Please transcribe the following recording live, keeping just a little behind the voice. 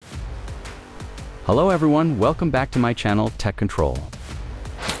Hello everyone, welcome back to my channel Tech Control.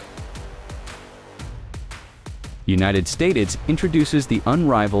 United States introduces the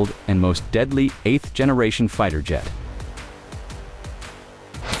unrivaled and most deadly 8th generation fighter jet.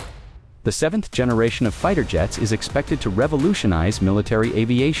 The 7th generation of fighter jets is expected to revolutionize military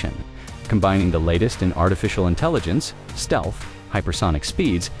aviation, combining the latest in artificial intelligence, stealth, hypersonic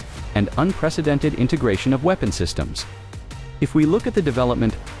speeds, and unprecedented integration of weapon systems. If we look at the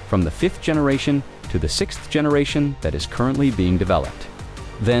development from the 5th generation to the 6th generation that is currently being developed,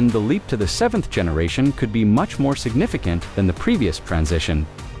 then the leap to the 7th generation could be much more significant than the previous transition.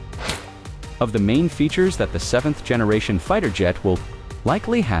 Of the main features that the 7th generation fighter jet will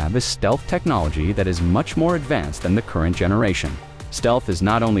likely have is stealth technology that is much more advanced than the current generation. Stealth is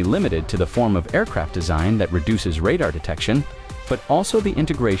not only limited to the form of aircraft design that reduces radar detection, but also the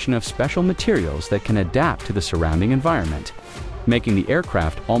integration of special materials that can adapt to the surrounding environment, making the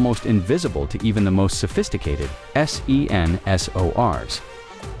aircraft almost invisible to even the most sophisticated sensors.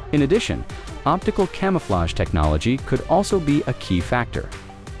 In addition, optical camouflage technology could also be a key factor,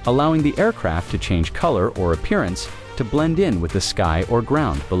 allowing the aircraft to change color or appearance to blend in with the sky or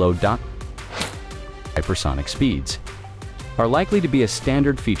ground below. Hypersonic speeds are likely to be a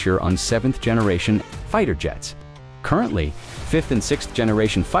standard feature on 7th generation fighter jets. Currently, 5th and 6th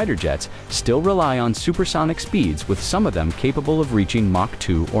generation fighter jets still rely on supersonic speeds, with some of them capable of reaching Mach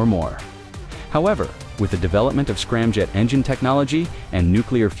 2 or more. However, with the development of scramjet engine technology and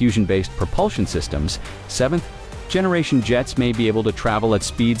nuclear fusion-based propulsion systems, 7th generation jets may be able to travel at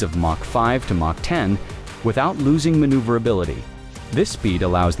speeds of Mach 5 to Mach 10 without losing maneuverability. This speed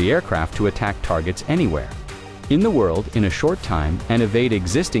allows the aircraft to attack targets anywhere in the world in a short time and evade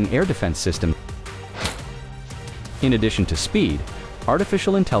existing air defense systems. In addition to speed,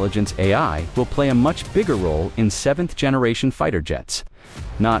 artificial intelligence (AI) will play a much bigger role in 7th generation fighter jets,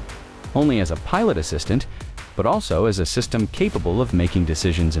 not only as a pilot assistant, but also as a system capable of making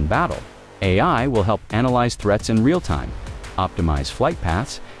decisions in battle. AI will help analyze threats in real time, optimize flight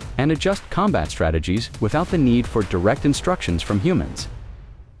paths, and adjust combat strategies without the need for direct instructions from humans.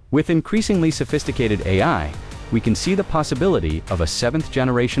 With increasingly sophisticated AI, we can see the possibility of a 7th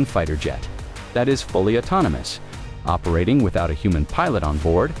generation fighter jet that is fully autonomous, operating without a human pilot on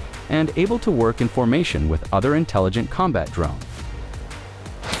board, and able to work in formation with other intelligent combat drones.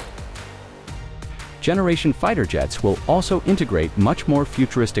 Generation fighter jets will also integrate much more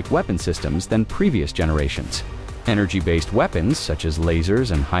futuristic weapon systems than previous generations. Energy-based weapons such as lasers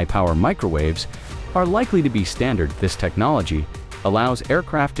and high-power microwaves are likely to be standard. This technology allows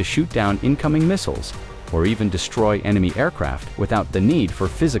aircraft to shoot down incoming missiles or even destroy enemy aircraft without the need for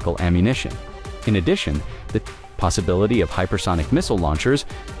physical ammunition. In addition, the possibility of hypersonic missile launchers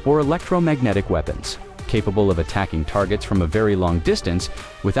or electromagnetic weapons capable of attacking targets from a very long distance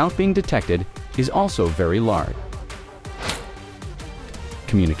without being detected is also very large.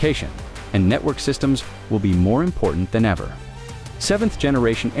 Communication and network systems will be more important than ever. 7th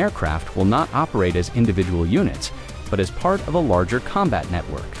generation aircraft will not operate as individual units, but as part of a larger combat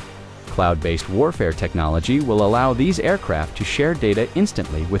network. Cloud-based warfare technology will allow these aircraft to share data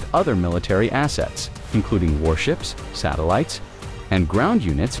instantly with other military assets, including warships, satellites, and ground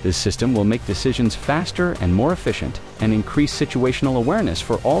units. This system will make decisions faster and more efficient and increase situational awareness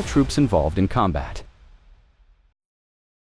for all troops involved in combat.